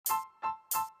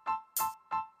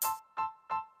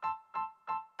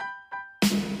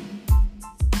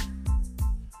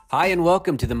Hi, and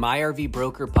welcome to the MyRV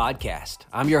Broker podcast.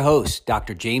 I'm your host,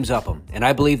 Dr. James Upham, and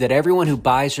I believe that everyone who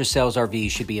buys or sells RVs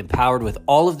should be empowered with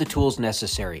all of the tools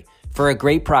necessary for a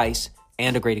great price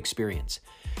and a great experience.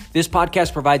 This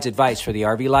podcast provides advice for the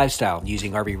RV lifestyle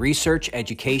using RV research,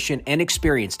 education, and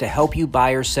experience to help you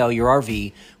buy or sell your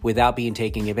RV without being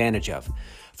taken advantage of.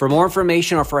 For more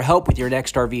information or for help with your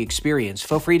next RV experience,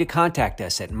 feel free to contact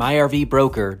us at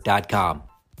myrvbroker.com.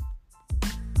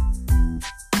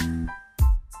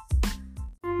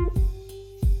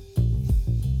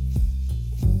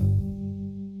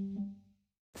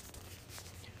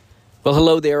 Well,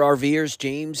 hello there, RVers.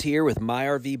 James here with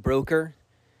MyRV Broker.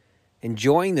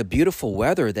 Enjoying the beautiful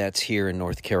weather that's here in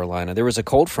North Carolina. There was a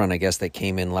cold front, I guess, that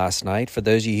came in last night. For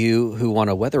those of you who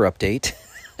want a weather update,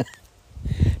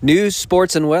 news,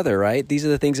 sports, and weather, right? These are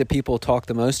the things that people talk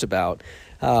the most about.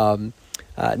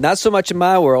 Not so much in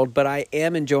my world, but I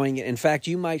am enjoying it. In fact,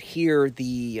 you might hear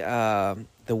the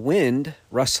wind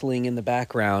rustling in the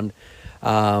background.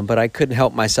 But I couldn't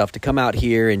help myself to come out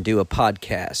here and do a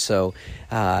podcast. So,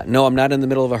 no, I'm not in the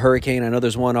middle of a hurricane. I know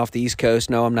there's one off the East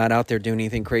Coast. No, I'm not out there doing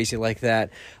anything crazy like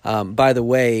that. By the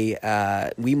way,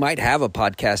 we might have a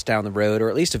podcast down the road, or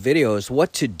at least a video, is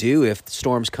what to do if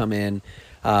storms come in.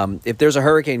 If there's a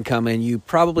hurricane coming, you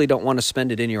probably don't want to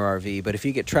spend it in your RV. But if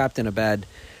you get trapped in a bad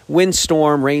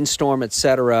windstorm, rainstorm,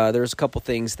 etc., there's a couple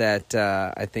things that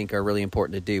I think are really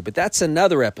important to do. But that's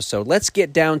another episode. Let's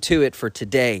get down to it for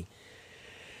today.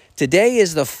 Today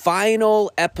is the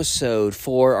final episode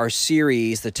for our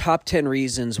series, the top 10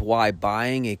 reasons why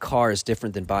buying a car is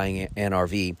different than buying an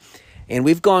RV. And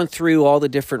we've gone through all the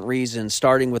different reasons,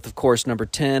 starting with, of course, number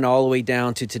 10, all the way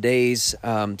down to today's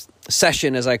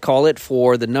session, as I call it,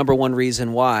 for the number one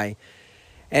reason why.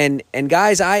 And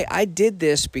guys, I did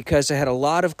this because I had a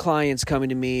lot of clients coming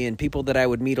to me and people that I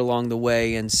would meet along the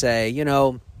way and say, you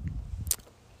know,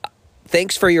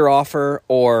 thanks for your offer,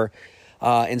 or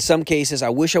in some cases, I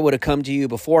wish I would have come to you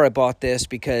before I bought this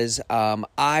because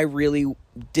I really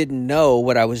didn't know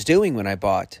what I was doing when I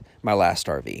bought my last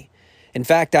RV. In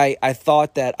fact, I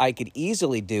thought that I could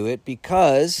easily do it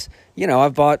because, you know,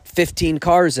 I've bought 15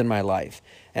 cars in my life.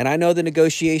 And I know the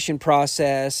negotiation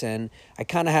process, and I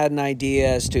kind of had an idea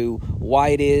as to why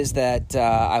it is that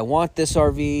I want this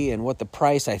RV and what the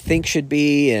price I think should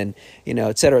be, and, you know,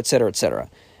 et cetera, et cetera, et cetera.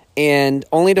 And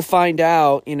only to find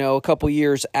out, you know, a couple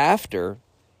years after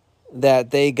that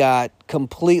they got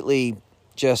completely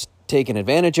just taken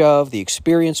advantage of. The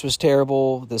experience was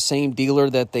terrible. The same dealer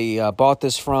that they bought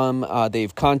this from,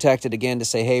 they've contacted again to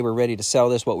say, hey, we're ready to sell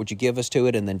this. What would you give us to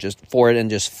it? And then just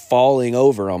falling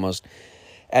over almost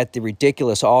at the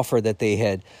ridiculous offer that they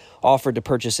had offered to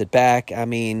purchase it back. I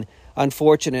mean,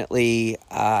 unfortunately,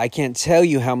 I can't tell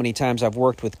you how many times I've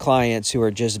worked with clients who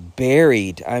are just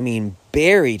buried in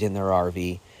their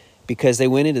RV because they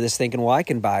went into this thinking, well, I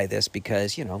can buy this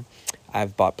because, you know,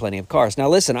 I've bought plenty of cars. Now,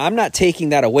 listen, I'm not taking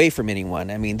that away from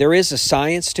anyone. I mean, there is a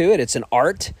science to it. It's an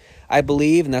art, I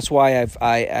believe, and that's why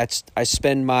I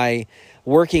spend my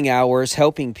working hours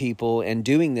helping people and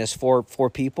doing this for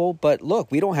people. But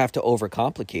look, we don't have to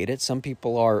overcomplicate it. Some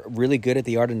people are really good at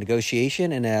the art of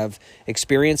negotiation and have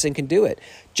experience and can do it.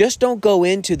 Just don't go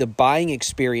into the buying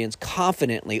experience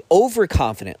confidently,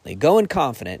 overconfidently. Go in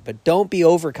confident, but don't be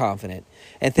overconfident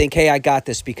and think, hey, I got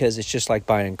this because it's just like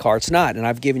buying a car. It's not. And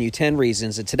I've given you 10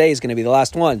 reasons, and today is going to be the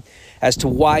last one as to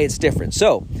why it's different.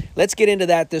 So let's get into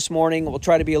that this morning. We'll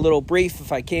try to be a little brief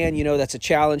if I can. You know, that's a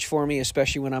challenge for me,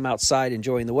 especially when I'm outside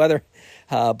enjoying the weather.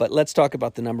 But let's talk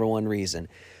about the number one reason.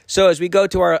 So as we go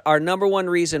to our number one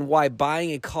reason why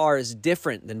buying a car is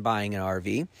different than buying an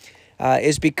RV,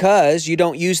 is because you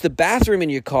don't use the bathroom in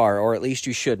your car, or at least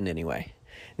you shouldn't anyway.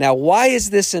 Now, why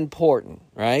is this important,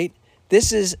 right?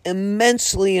 This is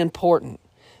immensely important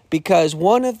because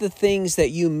one of the things that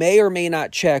you may or may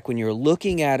not check when you're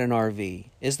looking at an RV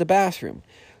is the bathroom.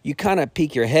 You kind of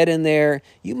peek your head in there.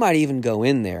 You might even go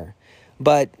in there.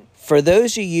 But for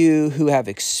those of you who have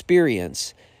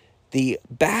experience, the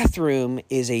bathroom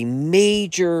is a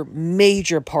major,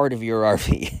 major part of your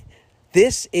RV.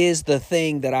 This is the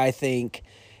thing that I think,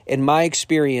 in my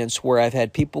experience, where I've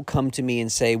had people come to me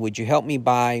and say, would you help me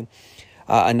buy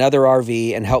another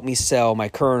RV and help me sell my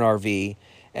current RV?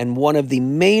 And one of the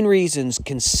main reasons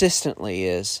consistently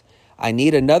is I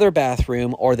need another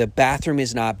bathroom, or the bathroom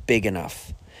is not big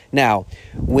enough. Now,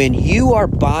 when you are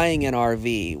buying an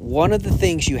RV, one of the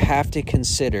things you have to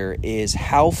consider is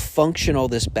how functional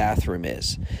this bathroom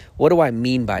is. What do I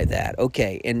mean by that?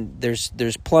 Okay, and there's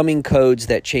plumbing codes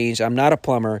that change. I'm not a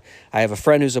plumber. I have a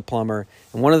friend who's a plumber,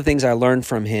 and one of the things I learned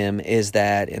from him is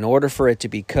that in order for it to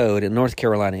be code, in North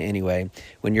Carolina anyway,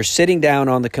 when you're sitting down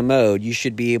on the commode, you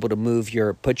should be able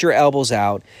to put your elbows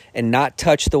out and not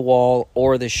touch the wall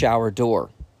or the shower door,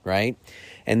 right?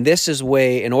 And this is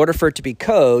in order for it to be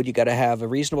code, you got to have a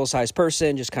reasonable sized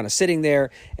person just kind of sitting there.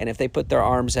 And if they put their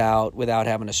arms out without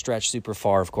having to stretch super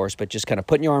far, of course, but just kind of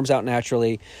putting your arms out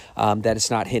naturally, that it's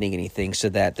not hitting anything, so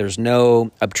that there's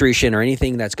no obtrusion or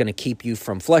anything that's going to keep you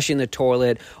from flushing the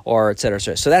toilet or et cetera, et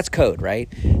cetera. So that's code, right?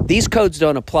 These codes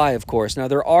don't apply, of course. Now,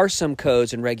 there are some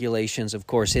codes and regulations, of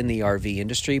course, in the RV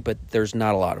industry, but there's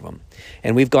not a lot of them.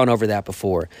 And we've gone over that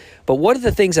before. But one of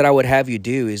the things that I would have you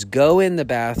do is go in the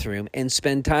bathroom and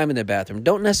spend time in the bathroom.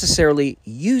 Don't necessarily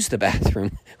use the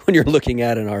bathroom when you're looking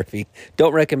at an RV.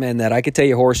 Don't recommend that. I could tell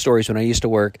you horror stories when I used to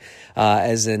work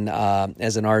as an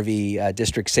RV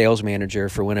district sales manager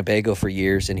for Winnebago for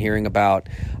years, and hearing about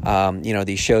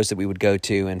these shows that we would go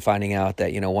to and finding out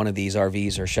that one of these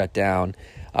RVs are shut down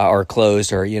or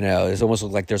closed, or it's almost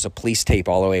like there's a police tape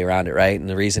all the way around it, right? And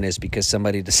the reason is because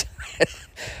somebody decided,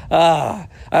 I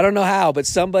don't know how, but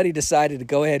somebody decided to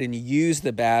go ahead and use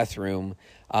the bathroom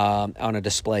on a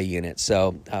display unit.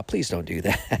 So please don't do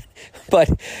that.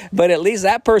 but at least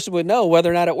that person would know whether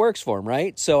or not it works for them,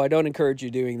 right? So I don't encourage you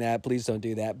doing that. Please don't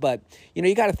do that. But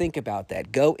you got to think about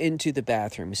that. Go into the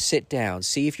bathroom, sit down,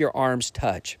 see if your arms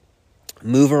touch.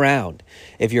 Move around.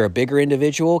 If you're a bigger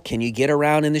individual, can you get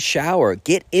around in the shower?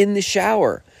 Get in the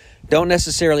shower. Don't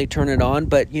necessarily turn it on,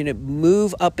 but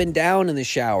move up and down in the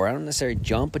shower. I don't necessarily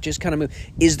jump, but just kind of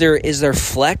move. Is there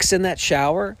flex in that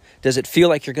shower? Does it feel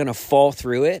like you're going to fall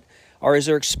through it? Or is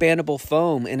there expandable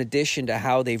foam in addition to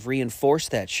how they've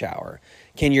reinforced that shower?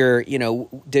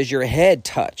 Does your head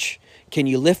touch? Can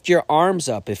you lift your arms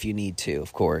up if you need to,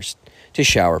 of course, to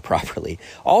shower properly?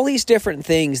 All these different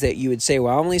things that you would say,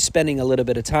 well, I'm only spending a little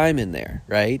bit of time in there,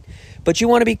 right? But you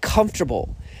want to be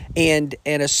comfortable. And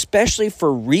especially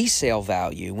for resale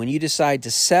value, when you decide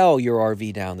to sell your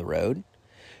RV down the road,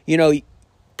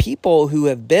 people who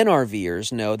have been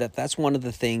RVers know that that's one of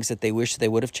the things that they wish they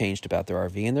would have changed about their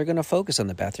RV, and they're going to focus on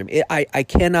the bathroom. I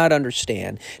cannot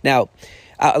understand. Now,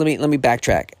 let me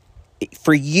backtrack.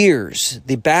 For years,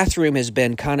 the bathroom has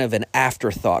been kind of an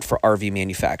afterthought for RV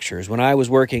manufacturers. When I was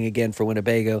working again for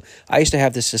Winnebago, I used to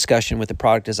have this discussion with the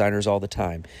product designers all the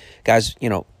time. Guys,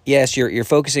 yes, you're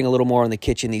focusing a little more on the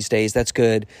kitchen these days. That's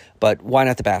good, but why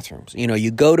not the bathrooms? You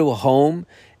go to a home,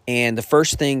 and the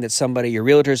first thing that your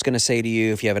realtor is going to say to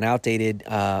you, if you have an outdated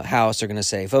house, they're going to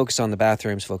say, focus on the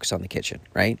bathrooms, focus on the kitchen,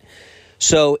 right?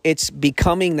 So it's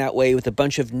becoming that way with a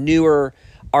bunch of newer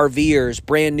RVers,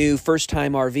 brand new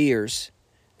first-time RVers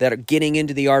that are getting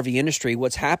into the RV industry.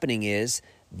 What's happening is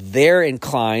they're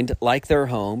inclined, like their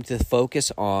home, to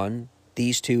focus on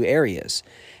these two areas.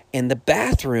 And the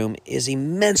bathroom is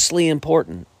immensely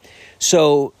important.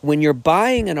 So when you're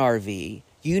buying an RV,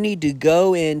 you need to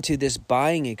go into this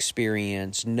buying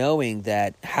experience knowing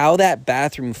that how that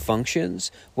bathroom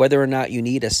functions, whether or not you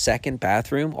need a second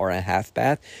bathroom or a half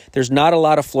bath. There's not a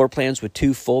lot of floor plans with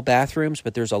 2 full bathrooms,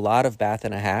 but there's a lot of bath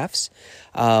and a halves.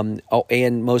 And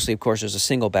mostly, of course, there's a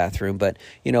single bathroom. But,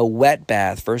 wet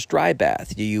bath versus dry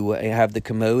bath. Do you have the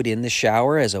commode in the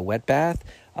shower as a wet bath?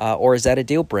 Or is that a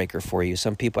deal breaker for you?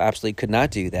 Some people absolutely could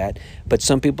not do that, but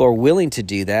some people are willing to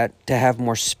do that to have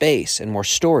more space and more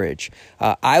storage.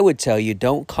 I would tell you,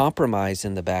 don't compromise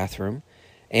in the bathroom.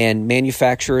 And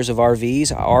manufacturers of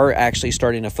RVs are actually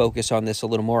starting to focus on this a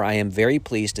little more. I am very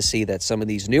pleased to see that some of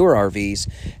these newer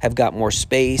RVs have got more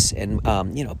space and,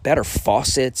 better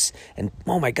faucets and,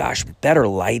 oh my gosh, better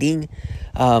lighting.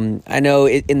 I know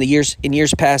in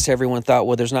years past, everyone thought,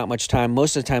 well, there's not much time.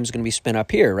 Most of the time is going to be spent up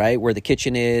here, right? Where the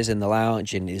kitchen is and the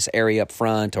lounge and this area up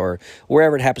front, or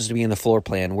wherever it happens to be in the floor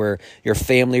plan, where your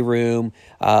family room,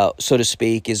 so to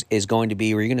speak, is going to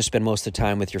be, where you're going to spend most of the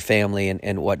time with your family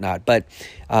and whatnot. But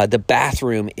the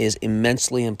bathroom is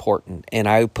immensely important. And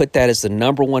I put that as the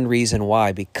number one reason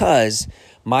why, because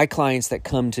my clients that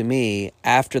come to me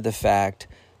after the fact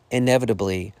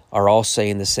inevitably are all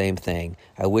saying the same thing.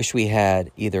 I wish we had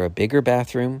either a bigger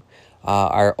bathroom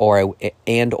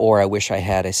or I wish I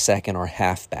had a second or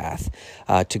half bath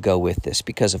to go with this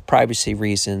because of privacy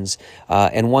reasons.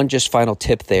 And one just final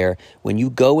tip there, when you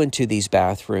go into these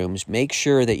bathrooms, make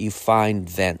sure that you find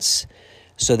vents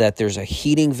so that there's a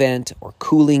heating vent or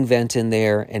cooling vent in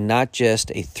there and not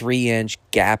just a 3-inch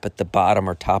gap at the bottom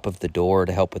or top of the door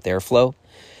to help with airflow.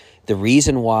 The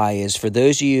reason why is for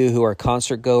those of you who are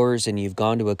concert goers and you've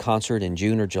gone to a concert in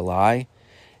June or July,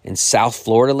 in South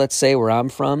Florida, let's say, where I'm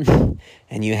from,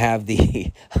 and you have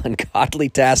the ungodly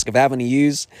task of having to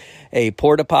use a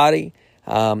porta potty,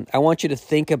 I want you to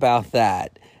think about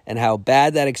that and how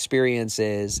bad that experience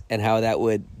is and how that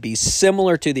would be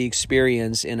similar to the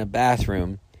experience in a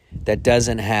bathroom that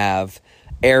doesn't have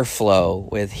airflow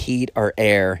with heat or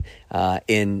air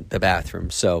in the bathroom.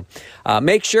 So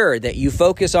make sure that you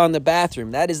focus on the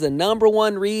bathroom. That is the number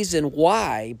one reason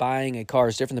why buying a car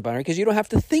is different than buying, because you don't have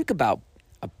to think about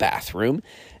a bathroom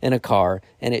in a car,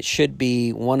 and it should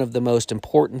be one of the most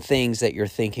important things that you're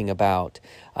thinking about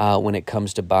when it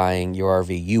comes to buying your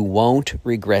RV. You won't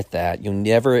regret that. You'll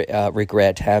never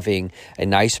regret having a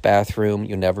nice bathroom.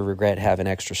 You'll never regret having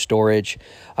extra storage,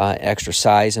 extra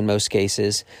size in most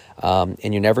cases,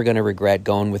 and you're never going to regret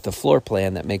going with the floor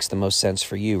plan that makes the most sense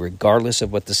for you, regardless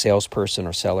of what the salesperson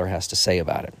or seller has to say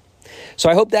about it. So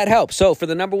I hope that helps. So for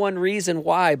the number one reason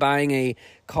why buying a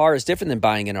car is different than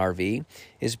buying an RV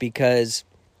is because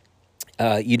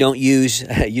you don't use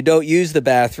the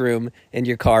bathroom in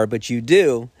your car, but you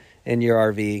do in your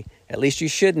RV. At least you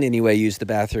shouldn't anyway use the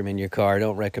bathroom in your car. I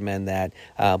don't recommend that.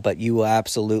 But you will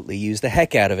absolutely use the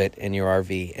heck out of it in your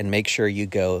RV, and make sure you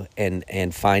go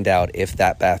and find out if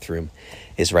that bathroom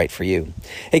is right for you.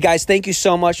 Hey guys, thank you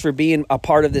so much for being a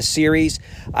part of this series.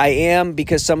 I am,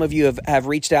 because some of you have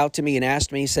reached out to me and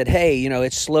asked me, said, hey,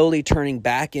 it's slowly turning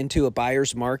back into a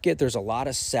buyer's market. There's a lot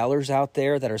of sellers out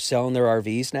there that are selling their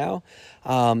RVs now.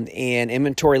 And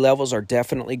inventory levels are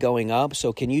definitely going up.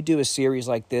 So can you do a series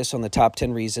like this on the top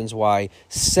 10 reasons why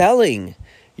selling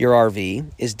your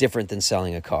RV is different than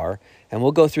selling a car? And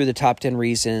we'll go through the top 10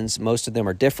 reasons. Most of them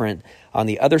are different. On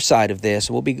the other side of this,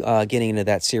 we'll be getting into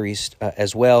that series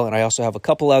as well. And I also have a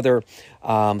couple other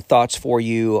thoughts for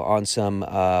you on some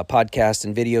podcasts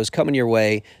and videos coming your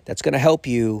way that's going to help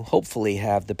you hopefully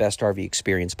have the best RV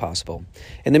experience possible.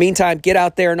 In the meantime, get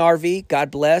out there in RV,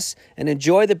 God bless, and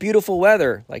enjoy the beautiful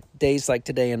weather, like days like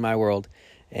today in my world.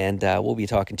 And we'll be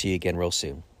talking to you again real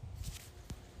soon.